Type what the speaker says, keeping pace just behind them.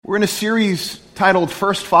We're in a series titled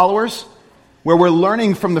First Followers, where we're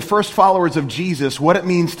learning from the first followers of Jesus what it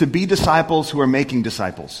means to be disciples who are making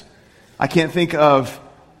disciples. I can't think of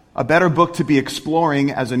a better book to be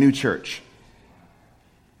exploring as a new church.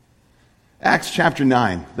 Acts chapter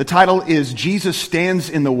 9. The title is Jesus Stands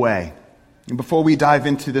in the Way. And before we dive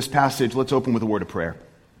into this passage, let's open with a word of prayer.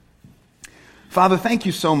 Father, thank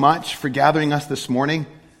you so much for gathering us this morning.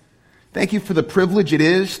 Thank you for the privilege it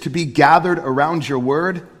is to be gathered around your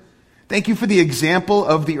word. Thank you for the example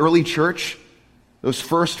of the early church, those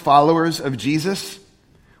first followers of Jesus.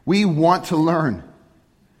 We want to learn.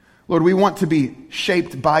 Lord, we want to be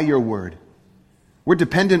shaped by your word. We're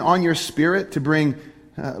dependent on your Spirit to bring,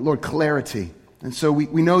 Lord, clarity. And so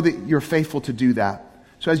we know that you're faithful to do that.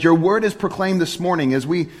 So as your word is proclaimed this morning, as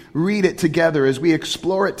we read it together, as we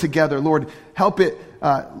explore it together, Lord, help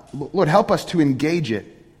us to engage it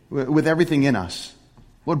with everything in us.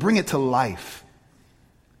 Lord, bring it to life.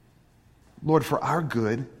 Lord, for our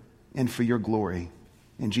good and for your glory.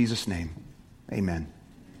 In Jesus' name, amen.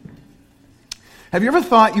 Have you ever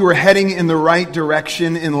thought you were heading in the right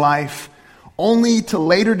direction in life, only to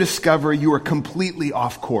later discover you were completely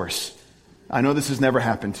off course? I know this has never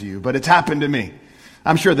happened to you, but it's happened to me.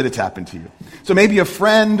 I'm sure that it's happened to you. So maybe a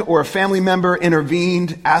friend or a family member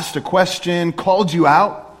intervened, asked a question, called you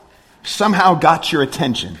out, somehow got your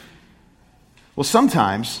attention. Well,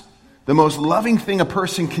 sometimes the most loving thing a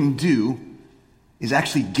person can do is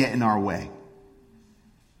actually get in our way.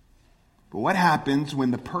 But what happens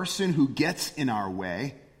when the person who gets in our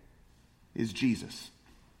way is Jesus?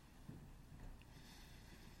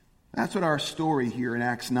 That's what our story here in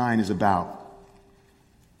Acts 9 is about.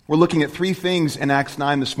 We're looking at three things in Acts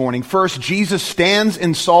 9 this morning. First, Jesus stands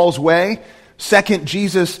in Saul's way. Second,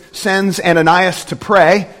 Jesus sends Ananias to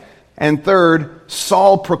pray. And third,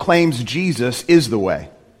 Saul proclaims Jesus is the way.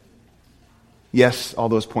 Yes, all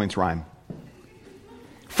those points rhyme.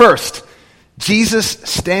 First, Jesus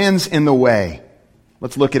stands in the way.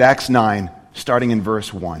 Let's look at Acts 9, starting in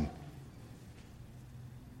verse 1.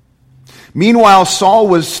 Meanwhile, Saul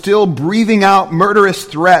was still breathing out murderous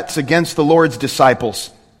threats against the Lord's disciples.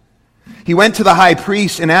 He went to the high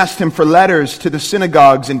priest and asked him for letters to the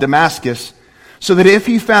synagogues in Damascus, so that if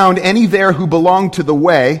he found any there who belonged to the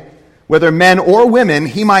way, whether men or women,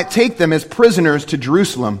 he might take them as prisoners to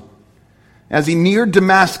Jerusalem. As he neared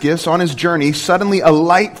Damascus on his journey, suddenly a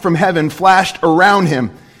light from heaven flashed around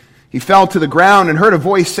him. He fell to the ground and heard a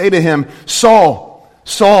voice say to him, "Saul,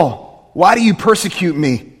 Saul, why do you persecute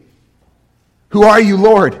me?" "Who are you,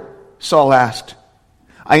 Lord?" Saul asked.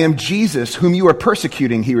 "I am Jesus, whom you are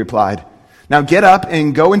persecuting," he replied. "Now get up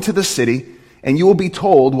and go into the city, and you will be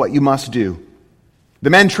told what you must do." The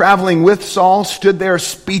men traveling with Saul stood there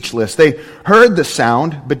speechless. They heard the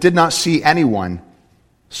sound, but did not see anyone.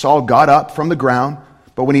 Saul got up from the ground,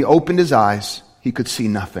 but when he opened his eyes, he could see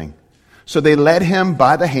nothing. So they led him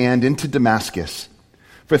by the hand into Damascus.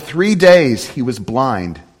 For 3 days he was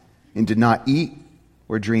blind and did not eat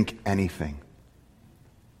or drink anything.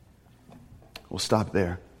 We'll stop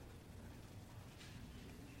there.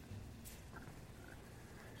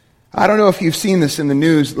 I don't know if you've seen this in the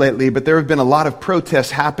news lately, but there have been a lot of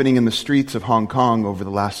protests happening in the streets of Hong Kong over the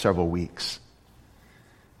last several weeks.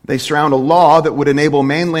 They surround a law that would enable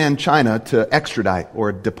mainland China to extradite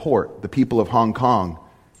or deport the people of Hong Kong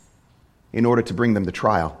in order to bring them to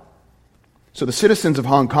trial. So the citizens of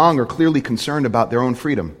Hong Kong are clearly concerned about their own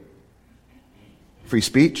freedom. Free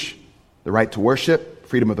speech, the right to worship,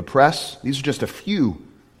 freedom of the press. These are just a few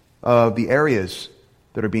of the areas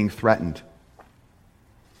that are being threatened.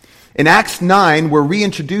 In Acts 9, we're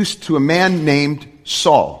reintroduced to a man named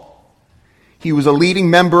Saul. He was a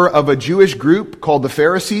leading member of a Jewish group called the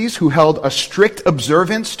Pharisees who held a strict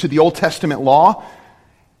observance to the Old Testament law.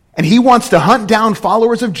 And he wants to hunt down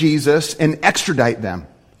followers of Jesus and extradite them.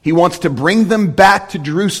 He wants to bring them back to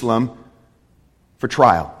Jerusalem for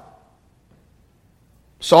trial.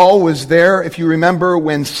 Saul was there, if you remember,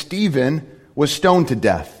 when Stephen was stoned to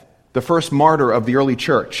death, the first martyr of the early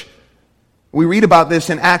church. We read about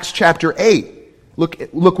this in Acts chapter 8.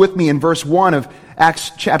 Look with me in verse 1 of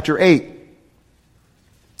Acts chapter 8.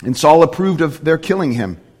 And Saul approved of their killing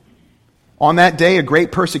him. On that day, a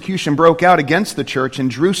great persecution broke out against the church in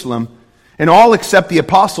Jerusalem, and all except the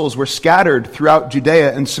apostles were scattered throughout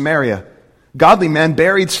Judea and Samaria. Godly men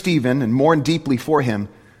buried Stephen and mourned deeply for him.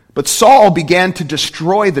 But Saul began to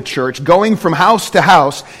destroy the church. Going from house to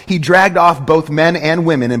house, he dragged off both men and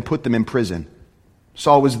women and put them in prison.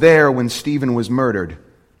 Saul was there when Stephen was murdered.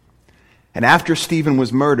 And after Stephen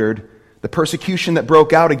was murdered, the persecution that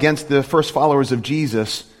broke out against the first followers of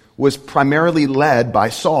Jesus was primarily led by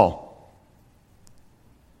Saul.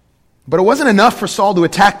 But it wasn't enough for Saul to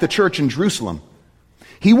attack the church in Jerusalem.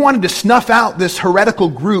 He wanted to snuff out this heretical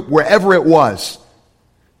group wherever it was.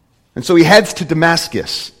 And so he heads to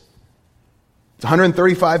Damascus. It's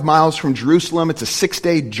 135 miles from Jerusalem. It's a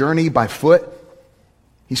 6-day journey by foot.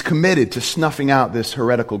 He's committed to snuffing out this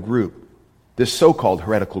heretical group, this so-called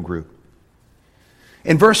heretical group.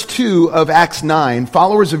 In verse 2 of Acts 9,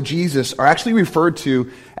 followers of Jesus are actually referred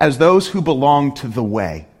to as those who belong to the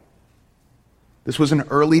way. This was an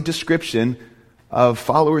early description of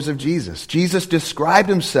followers of Jesus. Jesus described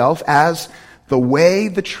himself as the way,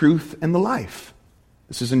 the truth, and the life.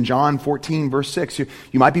 This is in John 14, verse 6. You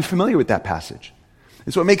might be familiar with that passage.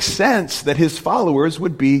 And so it makes sense that his followers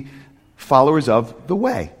would be followers of the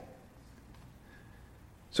way.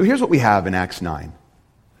 So here's what we have in Acts 9.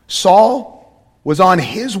 Saul was on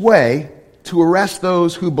his way to arrest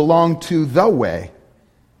those who belonged to the way,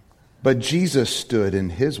 but Jesus stood in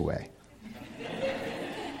his way.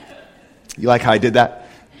 You like how I did that?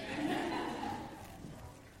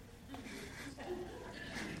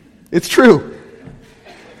 It's true.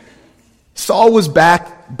 Saul was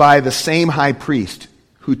backed by the same high priest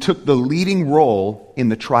who took the leading role in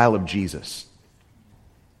the trial of Jesus.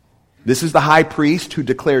 This is the high priest who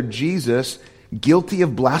declared Jesus guilty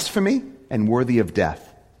of blasphemy and worthy of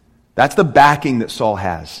death. That's the backing that Saul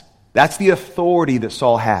has. That's the authority that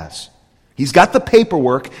Saul has. He's got the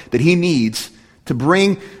paperwork that he needs to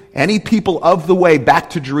bring any people of the way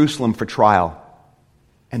back to Jerusalem for trial.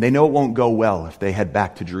 And they know it won't go well if they head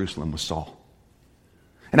back to Jerusalem with Saul.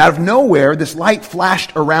 And out of nowhere, this light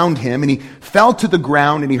flashed around him, and he fell to the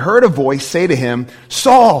ground, and he heard a voice say to him,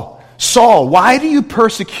 "Saul, Saul, why do you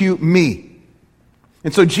persecute me?"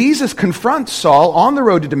 And so Jesus confronts Saul on the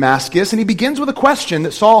road to Damascus, and he begins with a question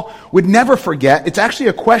that Saul would never forget. It's actually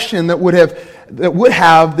a question that would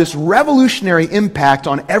have this revolutionary impact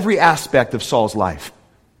on every aspect of Saul's life.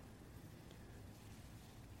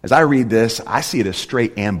 As I read this, I see it as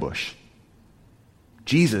straight ambush.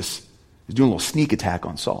 Jesus is doing a little sneak attack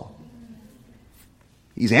on Saul.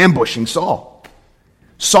 He's ambushing Saul.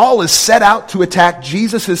 Saul is set out to attack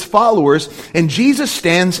Jesus' followers, and Jesus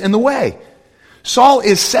stands in the way. Saul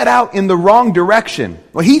is set out in the wrong direction.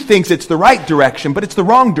 Well, he thinks it's the right direction, but it's the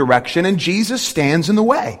wrong direction, and Jesus stands in the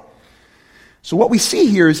way. So what we see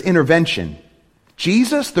here is intervention.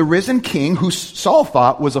 Jesus, the risen king, who Saul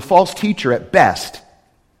thought was a false teacher at best,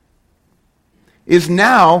 is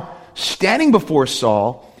now standing before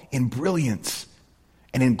Saul in brilliance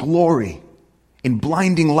and in glory, in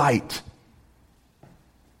blinding light.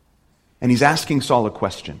 And he's asking Saul a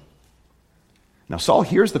question. Now, Saul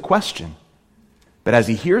hears the question, but as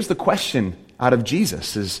he hears the question out of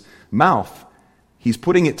Jesus' mouth, he's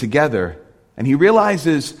putting it together, and he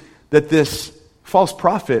realizes that this false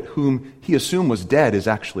prophet, whom he assumed was dead, is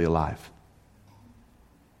actually alive.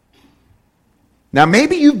 Now,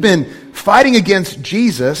 maybe you've been fighting against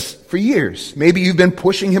Jesus for years. Maybe you've been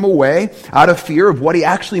pushing him away out of fear of what he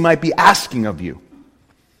actually might be asking of you.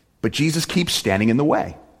 But Jesus keeps standing in the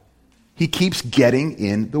way. He keeps getting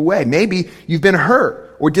in the way. Maybe you've been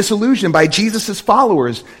hurt or disillusioned by Jesus'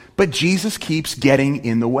 followers, but Jesus keeps getting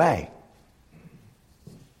in the way.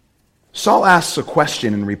 Saul asks a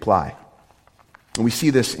question in reply. And we see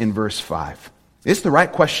this in verse 5. It's the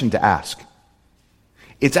right question to ask.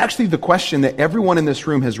 It's actually the question that everyone in this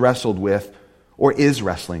room has wrestled with or is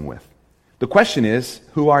wrestling with. The question is,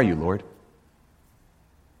 who are you, Lord?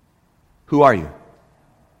 Who are you?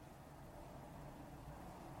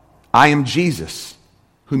 I am Jesus,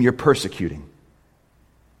 whom you're persecuting.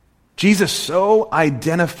 Jesus so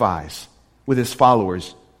identifies with his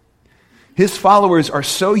followers. His followers are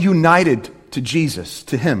so united to Jesus,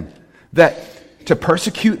 to him, that to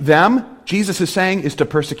persecute them, Jesus is saying, is to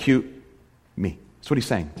persecute me. That's what he's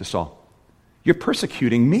saying to Saul. You're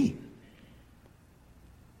persecuting me.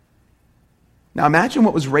 Now imagine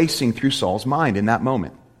what was racing through Saul's mind in that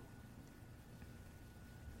moment.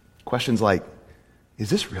 Questions like,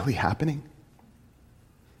 is this really happening?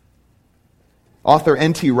 Author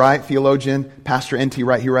N.T. Wright, theologian, Pastor N.T.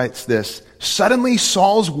 Wright, he writes this: suddenly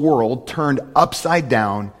Saul's world turned upside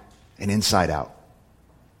down and inside out.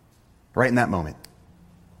 Right in that moment.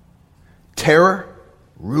 Terror,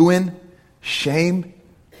 ruin, shame,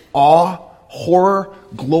 awe, horror,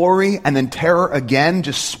 glory, and then terror again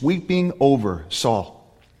just sweeping over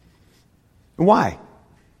Saul. Why?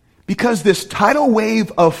 Because this tidal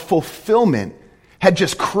wave of fulfillment had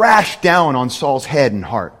just crashed down on Saul's head and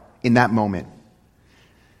heart in that moment.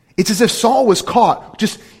 It's as if Saul was caught,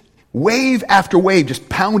 just wave after wave, just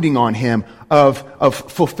pounding on him of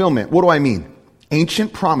fulfillment. What do I mean?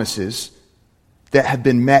 Ancient promises that have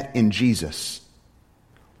been met in Jesus.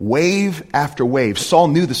 wave after wave. Saul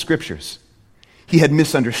knew the Scriptures. He had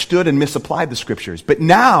misunderstood and misapplied the Scriptures. But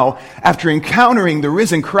now, after encountering the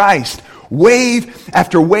risen Christ, wave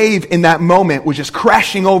after wave in that moment was just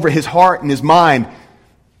crashing over his heart and his mind.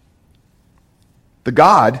 The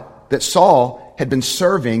God that Saul had been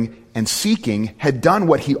serving and seeking had done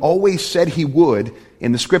what he always said he would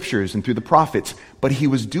in the Scriptures and through the prophets, but he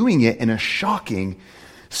was doing it in a shocking,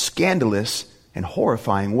 scandalous, and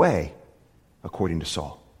horrifying way, according to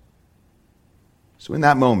Saul. So in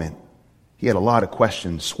that moment, he had a lot of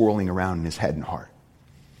questions swirling around in his head and heart.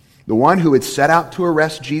 The one who had set out to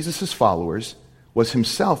arrest Jesus' followers was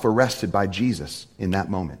himself arrested by Jesus in that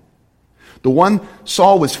moment. The one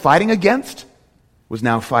Saul was fighting against was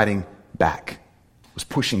now fighting back, was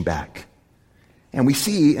pushing back. And we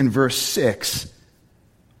see in verse 6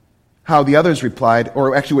 how the others replied,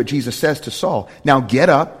 or actually what Jesus says to Saul, "Now get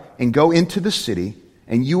up and go into the city,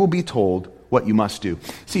 and you will be told what you must do."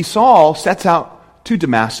 See, Saul sets out to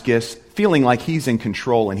Damascus feeling like he's in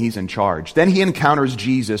control and he's in charge. Then he encounters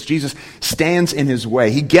Jesus. Jesus stands in his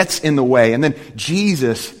way. He gets in the way. And then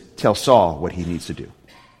Jesus tells Saul what he needs to do.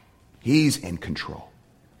 He's in control.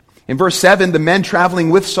 In verse 7, the men traveling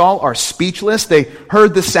with Saul are speechless. They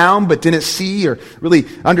heard the sound but didn't see or really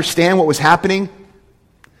understand what was happening.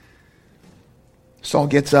 Saul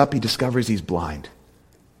gets up. He discovers he's blind.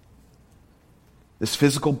 This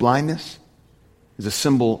physical blindness is a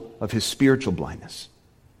symbol of his spiritual blindness.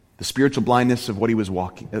 The spiritual blindness of what he was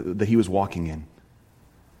walking in.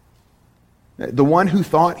 The one who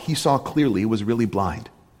thought he saw clearly was really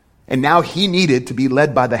blind. And now he needed to be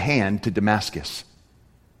led by the hand to Damascus.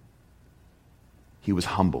 He was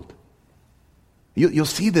humbled. You'll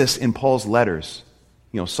see this in Paul's letters.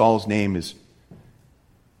 Saul's name it's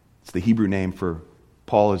the Hebrew name for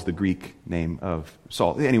Paul is the Greek name of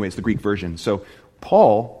Saul. Anyway, it's the Greek version. So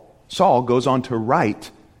Saul goes on to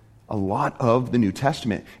write a lot of the New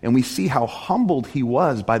Testament. And we see how humbled he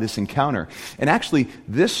was by this encounter. And actually,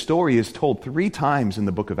 this story is told 3 times in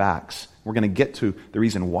the book of Acts. We're going to get to the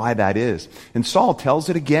reason why that is. And Saul tells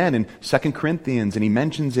it again in 2 Corinthians, and he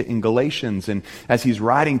mentions it in Galatians, and as he's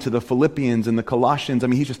writing to the Philippians and the Colossians,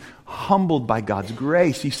 he's just humbled by God's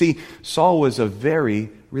grace. You see, Saul was a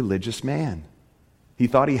very religious man. He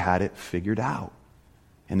thought he had it figured out.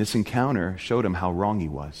 And this encounter showed him how wrong he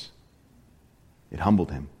was. It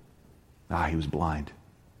humbled him. He was blind.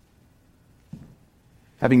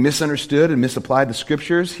 Having misunderstood and misapplied the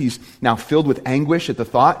Scriptures, he's now filled with anguish at the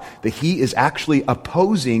thought that he is actually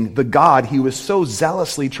opposing the God he was so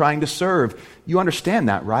zealously trying to serve. You understand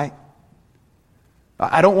that, right?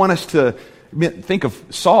 I don't want us to think of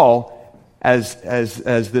Saul as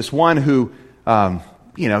this one who,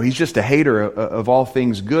 he's just a hater of all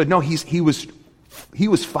things good. No, he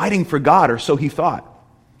was fighting for God, or so he thought,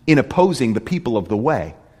 in opposing the people of the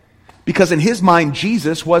way. Because in his mind,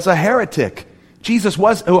 Jesus was a heretic. Jesus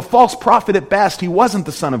was a false prophet at best. He wasn't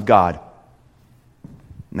the Son of God.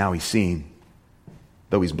 Now he's seeing.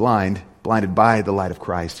 Though he's blinded by the light of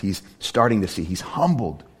Christ, he's starting to see. He's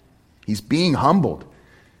humbled. He's being humbled.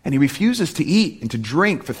 And he refuses to eat and to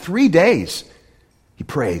drink for 3 days. He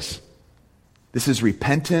prays. This is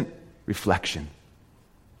repentant reflection.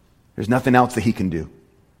 There's nothing else that he can do.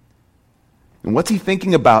 And what's he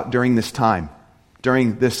thinking about during this time?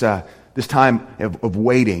 During this time of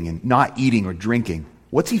waiting and not eating or drinking?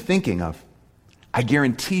 What's he thinking of? I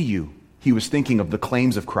guarantee you he was thinking of the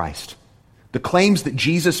claims of Christ. The claims that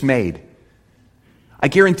Jesus made. I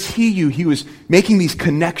guarantee you he was making these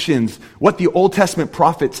connections, what the Old Testament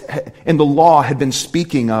prophets and the law had been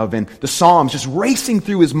speaking of, and the Psalms just racing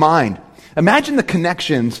through his mind. Imagine the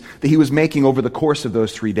connections that he was making over the course of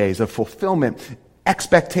those 3 days of fulfillment,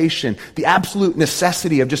 expectation, the absolute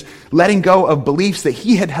necessity of just letting go of beliefs that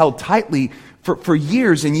he had held tightly for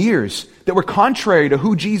years and years that were contrary to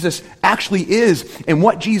who Jesus actually is and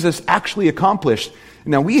what Jesus actually accomplished.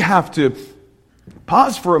 Now we have to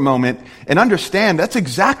pause for a moment and understand that's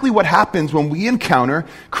exactly what happens when we encounter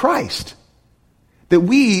Christ. That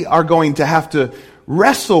we are going to have to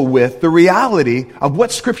wrestle with the reality of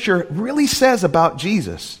what Scripture really says about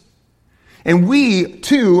Jesus. And we,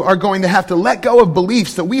 too, are going to have to let go of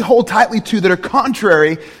beliefs that we hold tightly to that are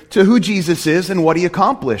contrary to who Jesus is and what he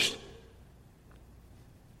accomplished.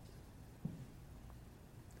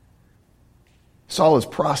 Saul is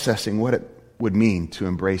processing what it would mean to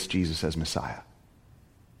embrace Jesus as Messiah,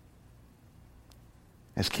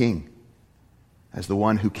 as King, as the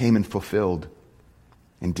one who came and fulfilled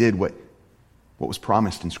and did what was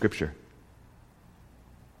promised in Scripture.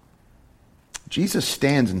 Jesus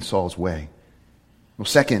stands in Saul's way. Well,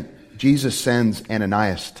 second, Jesus sends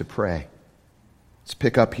Ananias to pray. Let's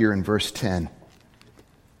pick up here in verse 10.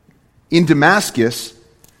 in Damascus,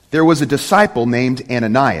 there was a disciple named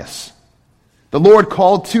Ananias. The Lord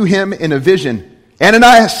called to him in a vision,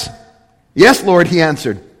 "Ananias!" "Yes, Lord," he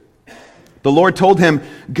answered. The Lord told him,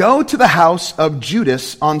 "Go to the house of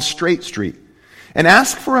Judas on Straight Street and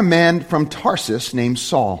ask for a man from Tarsus named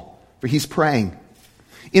Saul, for he's praying.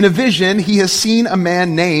 In a vision, he has seen a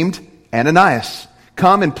man named Ananias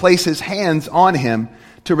come and place his hands on him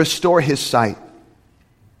to restore his sight."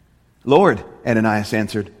 "Lord," Ananias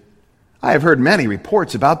answered, "I have heard many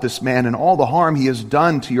reports about this man and all the harm he has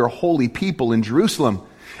done to your holy people in Jerusalem.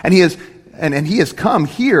 And he has come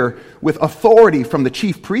here with authority from the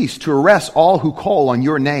chief priest to arrest all who call on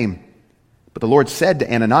your name." But the Lord said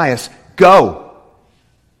to Ananias, "Go.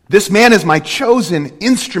 This man is my chosen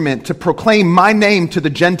instrument to proclaim my name to the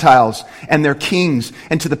Gentiles and their kings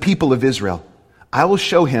and to the people of Israel. I will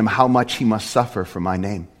show him how much he must suffer for my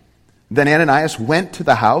name." Then Ananias went to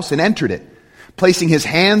the house and entered it. Placing his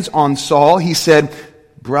hands on Saul, he said,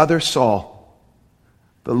 "Brother Saul,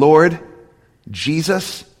 the Lord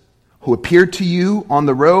Jesus, who appeared to you on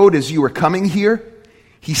the road as you were coming here,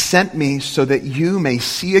 he sent me so that you may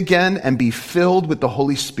see again and be filled with the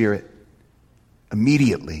Holy Spirit."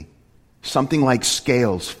 Immediately, something like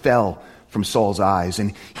scales fell from Saul's eyes,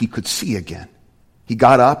 and he could see again. He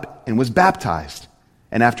got up and was baptized,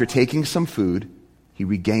 and after taking some food, he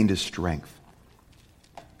regained his strength.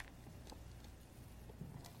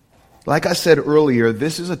 Like I said earlier,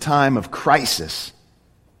 this is a time of crisis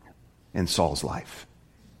in Saul's life,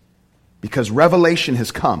 because revelation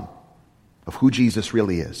has come of who Jesus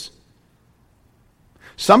really is.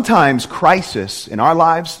 Sometimes crisis in our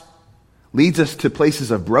lives leads us to places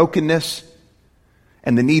of brokenness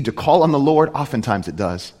and the need to call on the Lord. Oftentimes it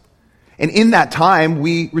does. And in that time,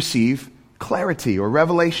 we receive clarity or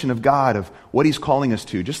revelation of God, of what he's calling us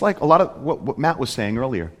to, just like a lot of what Matt was saying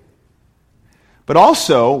earlier. But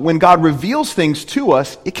also, when God reveals things to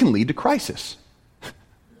us, it can lead to crisis.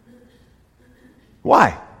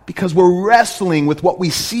 Why? Because we're wrestling with what we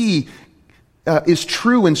see is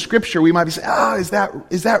true in Scripture. We might be saying,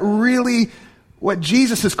 is that really what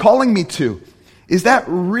Jesus is calling me to? Is that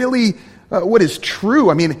really what is true?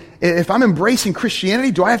 I mean, if I'm embracing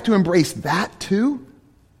Christianity, do I have to embrace that too?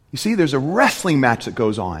 You see, there's a wrestling match that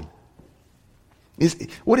goes on.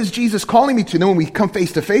 What is Jesus calling me to? And then when we come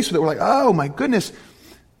face to face with it, we're like, oh my goodness.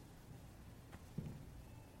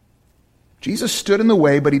 Jesus stood in the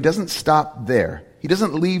way, but he doesn't stop there. He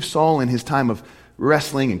doesn't leave Saul in his time of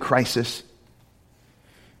wrestling and crisis.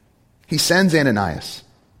 He sends Ananias.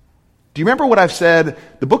 Do you remember what I've said?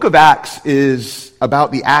 The book of Acts is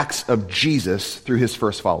about the acts of Jesus through his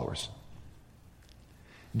first followers.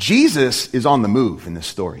 Jesus is on the move in this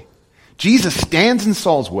story. Jesus stands in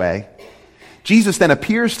Saul's way. Jesus then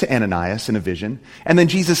appears to Ananias in a vision, and then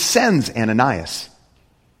Jesus sends Ananias.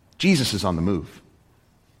 Jesus is on the move.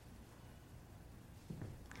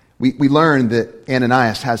 We learn that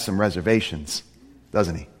Ananias has some reservations,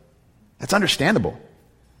 doesn't he? That's understandable.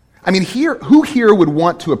 I mean, who here would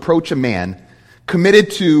want to approach a man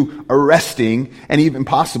committed to arresting and even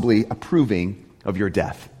possibly approving of your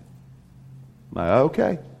death?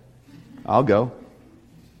 Okay, I'll go.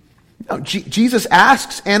 No, Jesus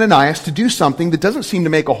asks Ananias to do something that doesn't seem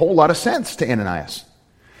to make a whole lot of sense to Ananias.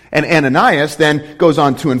 And Ananias then goes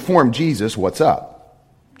on to inform Jesus, what's up?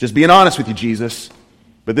 Just being honest with you, Jesus,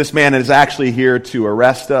 but this man is actually here to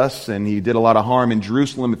arrest us, and he did a lot of harm in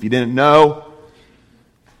Jerusalem if you didn't know.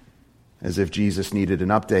 As if Jesus needed an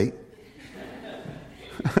update.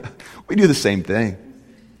 We do the same thing.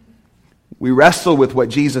 We wrestle with what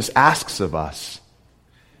Jesus asks of us.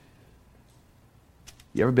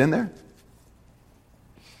 You ever been there?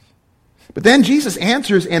 But then Jesus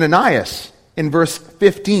answers Ananias in verse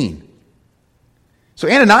 15. So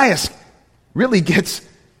Ananias really gets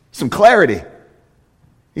some clarity.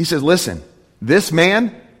 He says, listen, this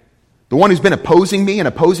man, the one who's been opposing me and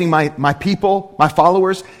opposing my people, my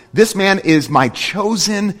followers, this man is my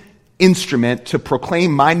chosen instrument to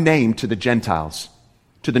proclaim my name to the Gentiles,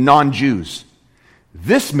 to the non-Jews.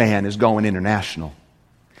 This man is going international.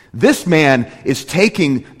 This man is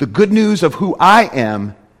taking the good news of who I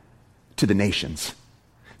am to the nations.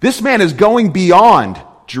 This man is going beyond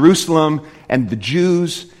Jerusalem and the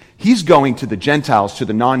Jews. He's going to the Gentiles, to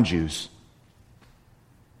the non-Jews.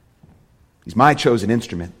 He's my chosen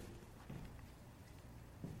instrument.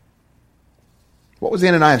 What was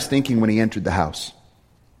Ananias thinking when he entered the house?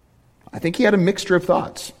 I think he had a mixture of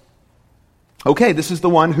thoughts. Okay, this is the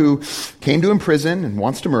one who came to imprison and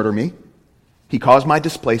wants to murder me. He caused my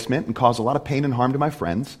displacement and caused a lot of pain and harm to my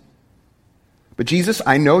friends. But Jesus,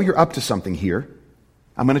 I know you're up to something here.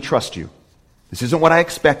 I'm going to trust you. This isn't what I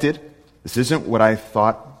expected. This isn't what I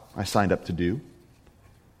thought I signed up to do.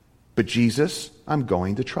 But Jesus, I'm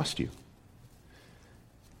going to trust you.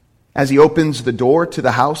 As he opens the door to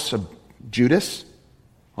the house of Judas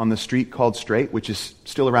on the street called Straight, which is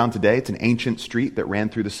still around today. It's an ancient street that ran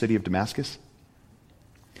through the city of Damascus.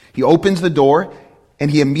 He opens the door and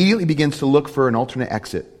he immediately begins to look for an alternate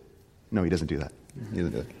exit. No, he doesn't do that. He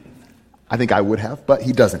doesn't do that. I think I would have, but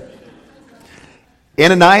he doesn't.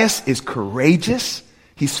 Ananias is courageous.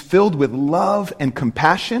 He's filled with love and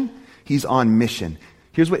compassion. He's on mission.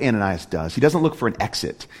 Here's what Ananias does. He doesn't look for an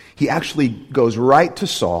exit. He actually goes right to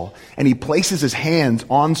Saul, and he places his hands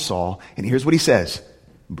on Saul, and here's what he says,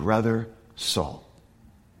 "Brother Saul."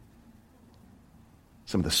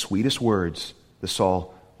 Some of the sweetest words that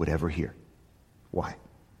Saul would ever hear. Why?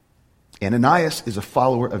 Ananias is a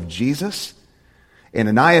follower of Jesus.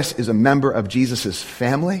 Ananias is a member of Jesus'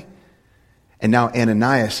 family. And now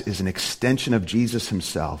Ananias is an extension of Jesus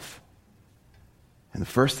himself. And the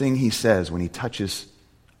first thing he says when he touches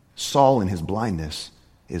Saul in his blindness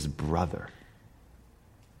is brother.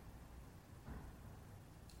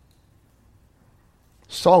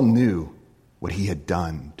 Saul knew what he had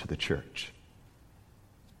done to the church.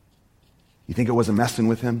 You think it wasn't messing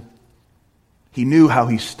with him? He knew how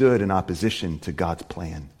he stood in opposition to God's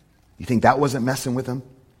plan. You think that wasn't messing with him?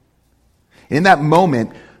 And in that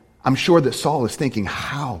moment, I'm sure that Saul is thinking,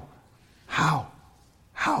 how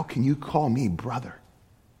can you call me brother?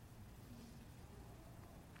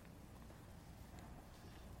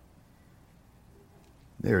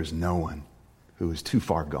 There is no one who is too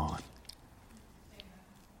far gone.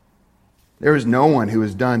 There is no one who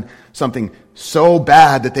has done something so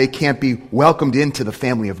bad that they can't be welcomed into the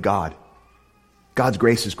family of God. God's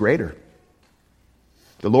grace is greater.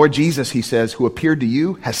 The Lord Jesus, he says, who appeared to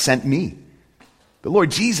you has sent me. The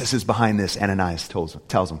Lord Jesus is behind this, Ananias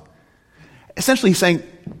tells him. Essentially, he's saying,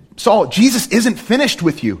 Saul, Jesus isn't finished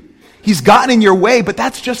with you. He's gotten in your way, but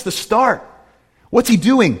that's just the start. What's he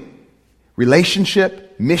doing?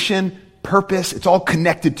 Relationship, mission, purpose, it's all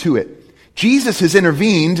connected to it. Jesus has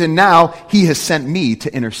intervened, and now he has sent me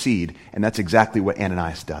to intercede. And that's exactly what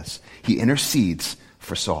Ananias does. He intercedes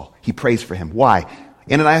for Saul. He prays for him. Why?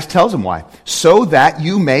 Ananias tells him why. So that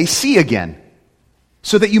you may see again.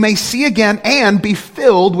 So that you may see again and be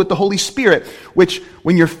filled with the Holy Spirit. Which,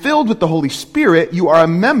 when you're filled with the Holy Spirit, you are a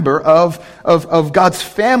member of God's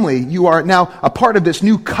family. You are now a part of this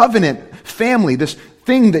new covenant family, this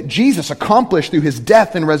thing that Jesus accomplished through his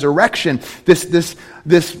death and resurrection, this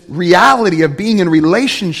reality of being in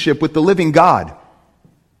relationship with the living God.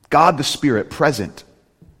 God the Spirit present.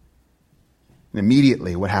 And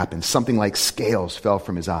immediately what happened? Something like scales fell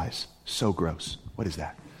from his eyes. So gross. What is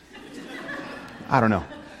that? I don't know.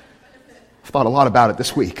 I've thought a lot about it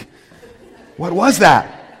this week. What was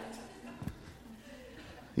that?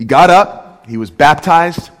 He got up, he was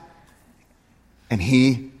baptized, and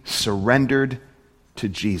he surrendered to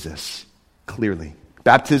Jesus, clearly.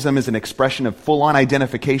 Baptism is an expression of full-on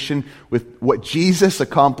identification with what Jesus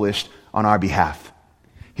accomplished on our behalf.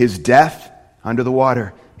 His death under the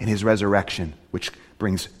water and his resurrection, which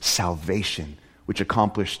brings salvation, which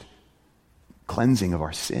accomplished cleansing of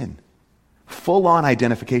our sin. Full-on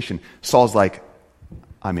identification. Saul's like,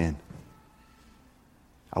 I'm in.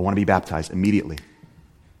 I want to be baptized immediately.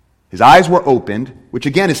 His eyes were opened, which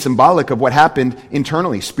again is symbolic of what happened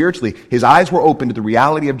internally, spiritually. His eyes were opened to the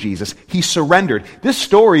reality of Jesus. He surrendered. This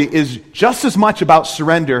story is just as much about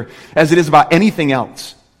surrender as it is about anything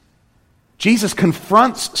else. Jesus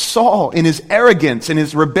confronts Saul in his arrogance, in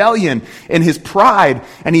his rebellion, in his pride,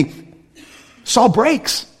 and Saul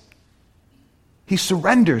breaks. He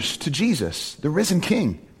surrenders to Jesus, the risen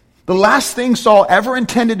King. The last thing Saul ever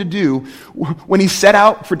intended to do when he set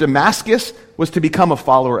out for Damascus was to become a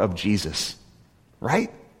follower of Jesus.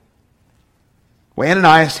 Right? Well,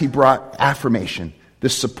 Ananias, he brought affirmation,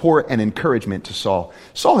 this support and encouragement to Saul.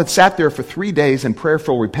 Saul had sat there for 3 days in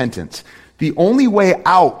prayerful repentance. The only way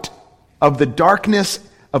out of the darkness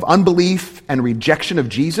of unbelief and rejection of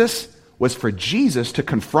Jesus was for Jesus to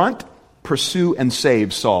confront, pursue, and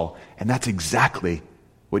save Saul. And that's exactly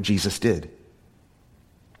what Jesus did.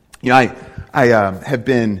 You know, I have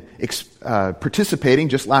been participating.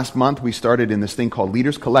 Just last month, we started in this thing called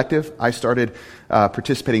Leaders Collective. I started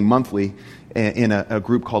participating monthly in a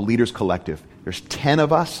group called Leaders Collective. There's 10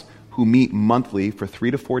 of us who meet monthly for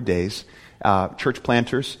 3 to 4 days, church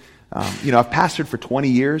planters. I've pastored for 20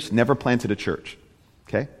 years, never planted a church,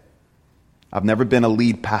 okay? I've never been a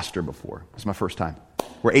lead pastor before. This is my first time.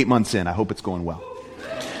 We're 8 months in. I hope it's going well.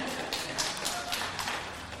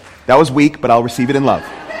 That was weak, but I'll receive it in love.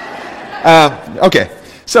 Okay,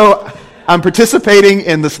 so I'm participating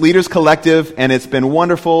in this Leaders Collective, and it's been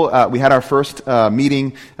wonderful. We had our first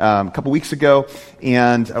meeting a couple weeks ago,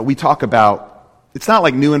 and we talk about, it's not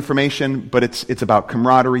like new information, but it's about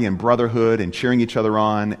camaraderie and brotherhood and cheering each other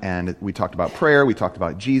on. And we talked about prayer. We talked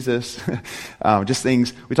about Jesus, just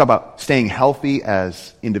things. We talk about staying healthy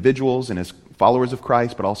as individuals and as followers of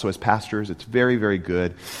Christ, but also as pastors. It's very, very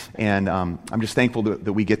good. And I'm just thankful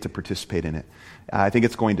that we get to participate in it. I think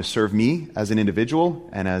it's going to serve me as an individual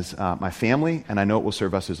and as my family, and I know it will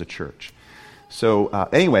serve us as a church. So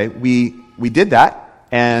anyway, we did that,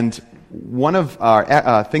 and one of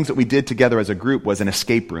our things that we did together as a group was an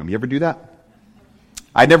escape room. You ever do that?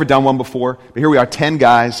 I'd never done one before, but here we are, 10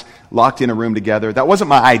 guys locked in a room together. That wasn't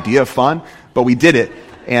my idea of fun, but we did it.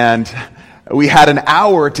 And we had an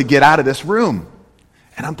hour to get out of this room.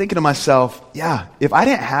 And I'm thinking to myself, yeah, if I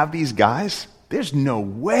didn't have these guys, there's no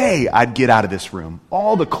way I'd get out of this room.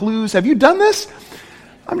 All the clues. Have you done this?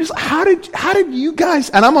 I'm just, how did you guys?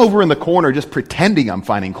 And I'm over in the corner just pretending I'm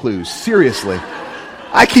finding clues. Seriously.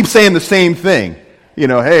 I keep saying the same thing. You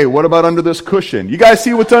know, hey, what about under this cushion? You guys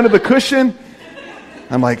see what's under the cushion?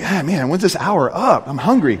 I'm like, ah, man, when's this hour up? I'm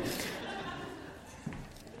hungry.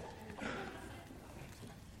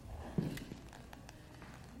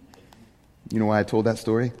 You know why I told that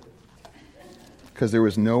story? Because there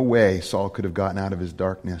was no way Saul could have gotten out of his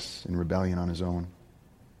darkness and rebellion on his own.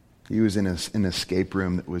 He was in an escape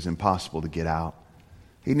room that was impossible to get out.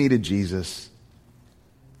 He needed Jesus.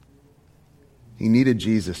 He needed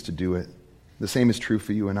Jesus to do it. The same is true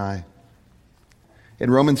for you and I.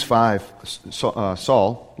 In Romans 5,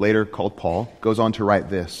 Saul, later called Paul, goes on to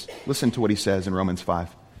write this. Listen to what he says in Romans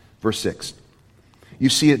 5, verse 6. You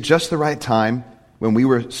see, at just the right time, when we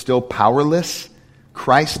were still powerless,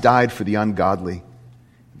 Christ died for the ungodly.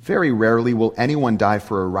 Very rarely will anyone die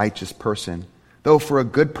for a righteous person, though for a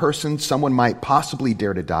good person, someone might possibly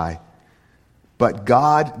dare to die. But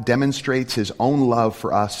God demonstrates his own love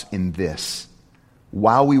for us in this.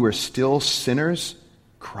 While we were still sinners,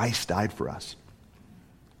 Christ died for us.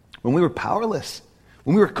 When we were powerless,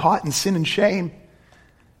 when we were caught in sin and shame,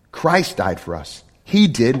 Christ died for us. He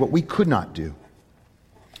did what we could not do.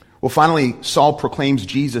 Well, finally, Saul proclaims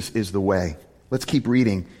Jesus is the way. Let's keep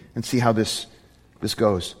reading and see how this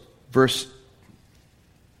goes. Verse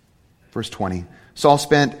 20. Saul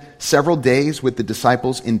spent several days with the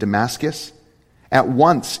disciples in Damascus. At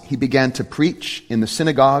once he began to preach in the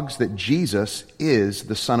synagogues that Jesus is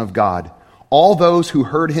the Son of God. All those who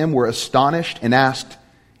heard him were astonished and asked,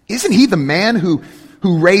 "Isn't he the man who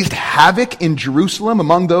raised havoc in Jerusalem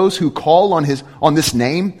among those who call on this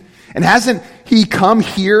name? And hasn't he come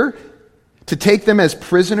here to take them as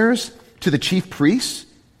prisoners to the chief priests?"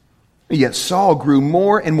 Yet Saul grew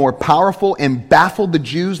more and more powerful and baffled the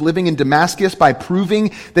Jews living in Damascus by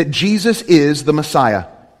proving that Jesus is the Messiah.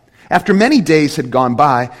 After many days had gone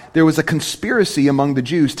by, there was a conspiracy among the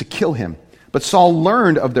Jews to kill him. But Saul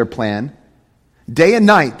learned of their plan. Day and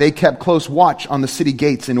night they kept close watch on the city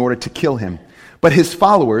gates in order to kill him. But his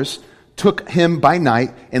followers took him by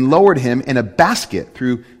night and lowered him in a basket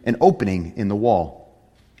through an opening in the wall.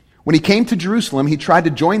 When he came to Jerusalem, he tried to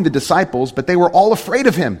join the disciples, but they were all afraid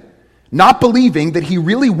of him, not believing that he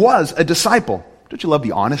really was a disciple. Don't you love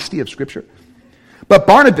the honesty of Scripture? But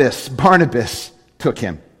Barnabas took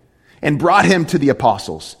him and brought him to the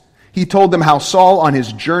apostles. He told them how Saul on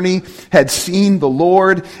his journey had seen the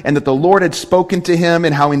Lord and that the Lord had spoken to him,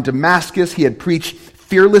 and how in Damascus he had preached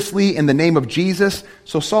fearlessly in the name of Jesus.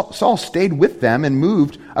 So Saul stayed with them and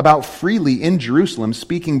moved about freely in Jerusalem,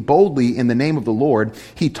 speaking boldly in the name of the Lord.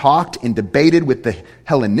 He talked and debated with the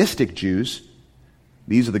Hellenistic Jews.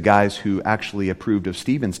 These are the guys who actually approved of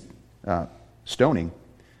Stephen's stoning.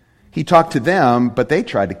 He talked to them, but they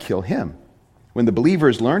tried to kill him. When the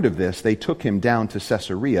believers learned of this, they took him down to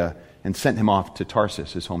Caesarea and sent him off to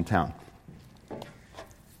Tarsus, his hometown.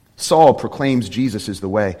 Saul proclaims Jesus is the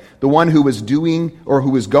way. The one who was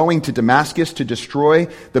going to Damascus to destroy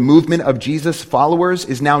the movement of Jesus' followers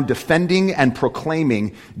is now defending and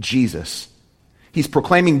proclaiming Jesus. He's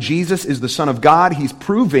proclaiming Jesus is the Son of God. He's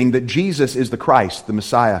proving that Jesus is the Christ, the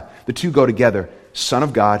Messiah. The two go together. Son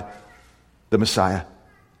of God, the Messiah.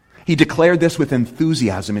 He declared this with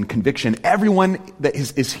enthusiasm and conviction. Everyone that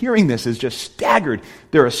is hearing this is just staggered.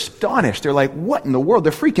 They're astonished. They're like, what in the world?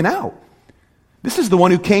 They're freaking out. This is the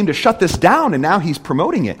one who came to shut this down, and now he's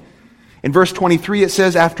promoting it. In verse 23, it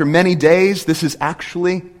says, after many days, this is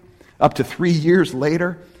actually up to 3 years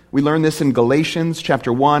later. We learn this in Galatians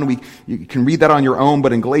chapter 1. You can read that on your own,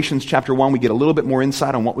 but in Galatians chapter 1, we get a little bit more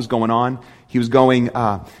insight on what was going on. He was going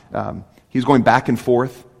back and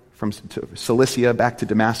forth from Cilicia back to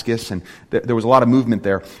Damascus, and there was a lot of movement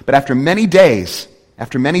there. But after many days,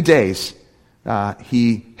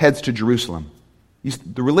 he heads to Jerusalem.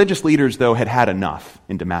 The religious leaders, though, had had enough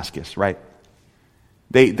in Damascus, right?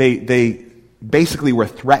 They basically were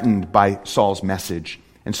threatened by Saul's message.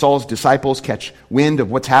 And Saul's disciples catch wind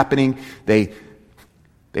of what's happening. They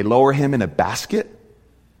lower him in a basket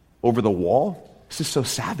over the wall. This is so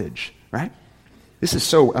savage, right? This is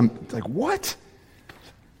so, like, what?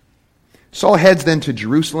 Saul heads then to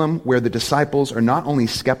Jerusalem, where the disciples are not only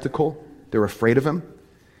skeptical, they're afraid of him.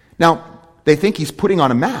 Now, they think he's putting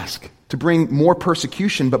on a mask to bring more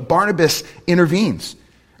persecution, but Barnabas intervenes.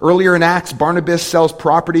 Earlier in Acts, Barnabas sells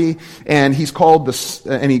property, and he's called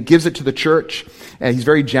and he gives it to the church, and he's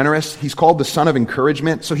very generous. He's called the son of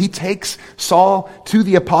encouragement. So he takes Saul to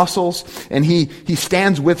the apostles, and he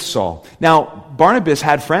stands with Saul. Now, Barnabas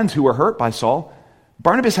had friends who were hurt by Saul.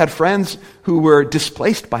 Barnabas had friends who were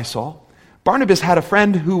displaced by Saul. Barnabas had a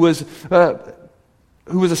friend who was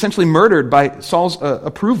essentially murdered by Saul's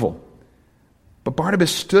approval. But Barnabas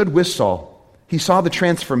stood with Saul. He saw the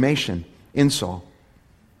transformation in Saul.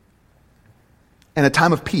 And a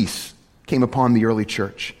time of peace came upon the early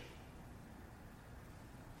church.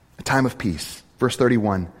 A time of peace. Verse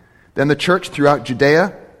 31. Then the church throughout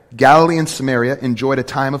Judea, Galilee, and Samaria enjoyed a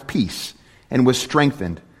time of peace and was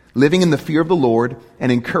strengthened, living in the fear of the Lord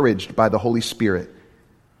and encouraged by the Holy Spirit.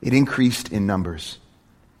 It increased in numbers.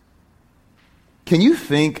 Can you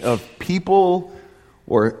think of people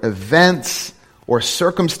or events or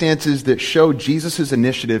circumstances that show Jesus'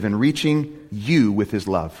 initiative in reaching you with his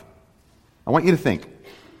love? I want you to think.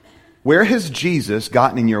 Where has Jesus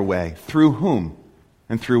gotten in your way? Through whom?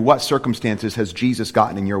 And through what circumstances has Jesus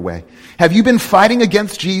gotten in your way? Have you been fighting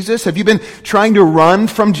against Jesus? Have you been trying to run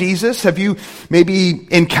from Jesus? Have you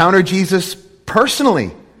maybe encountered Jesus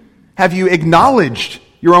personally? Have you acknowledged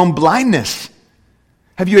your own blindness?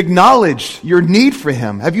 Have you acknowledged your need for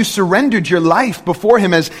him? Have you surrendered your life before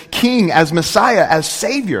him as King, as Messiah, as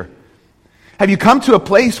Savior? Have you come to a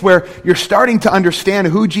place where you're starting to understand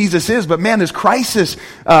who Jesus is, but man, there's crisis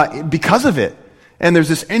because of it. And there's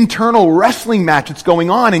this internal wrestling match that's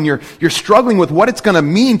going on, and you're struggling with what it's going to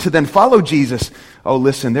mean to then follow Jesus. Oh,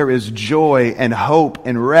 listen, there is joy and hope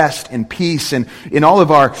and rest and peace, and in all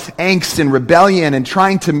of our angst and rebellion and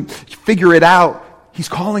trying to figure it out, he's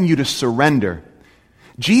calling you to surrender.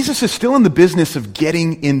 Jesus is still in the business of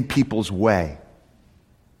getting in people's way.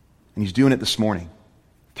 And he's doing it this morning.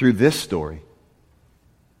 Through this story,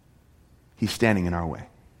 he's standing in our way.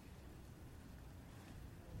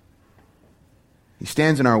 He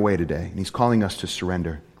stands in our way today, and he's calling us to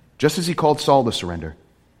surrender. Just as he called Saul to surrender,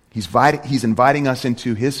 he's inviting us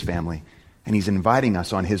into his family, and he's inviting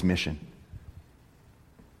us on his mission.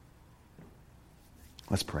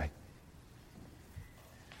 Let's pray.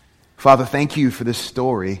 Father, thank you for this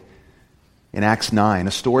story in Acts 9,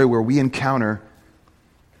 a story where we encounter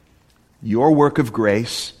your work of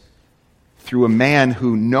grace through a man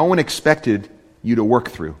who no one expected you to work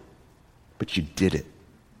through, but you did it.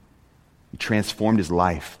 You transformed his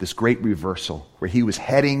life, this great reversal where he was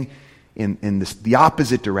heading in the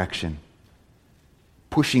opposite direction,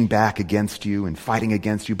 pushing back against you and fighting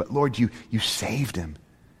against you, but Lord, you saved him.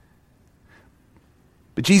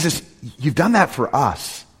 But Jesus, you've done that for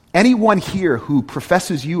us. Anyone here who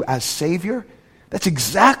professes you as Savior, that's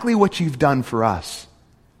exactly what you've done for us.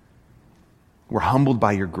 We're humbled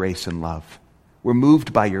by your grace and love. We're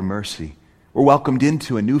moved by your mercy. We're welcomed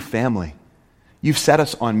into a new family. You've set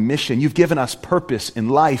us on mission. You've given us purpose in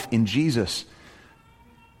life in Jesus.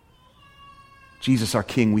 Jesus, our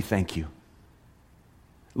King, we thank you.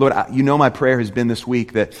 Lord, you know my prayer has been this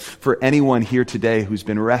week that for anyone here today who's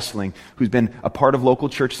been wrestling, who's been a part of local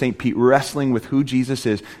church St. Pete, wrestling with who Jesus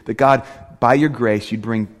is, that God, by your grace, you'd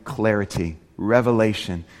bring clarity,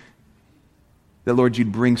 revelation, that Lord,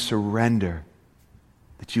 you'd bring surrender,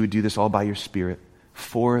 that you would do this all by your Spirit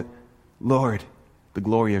for, Lord, the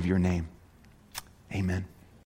glory of your name. Amen.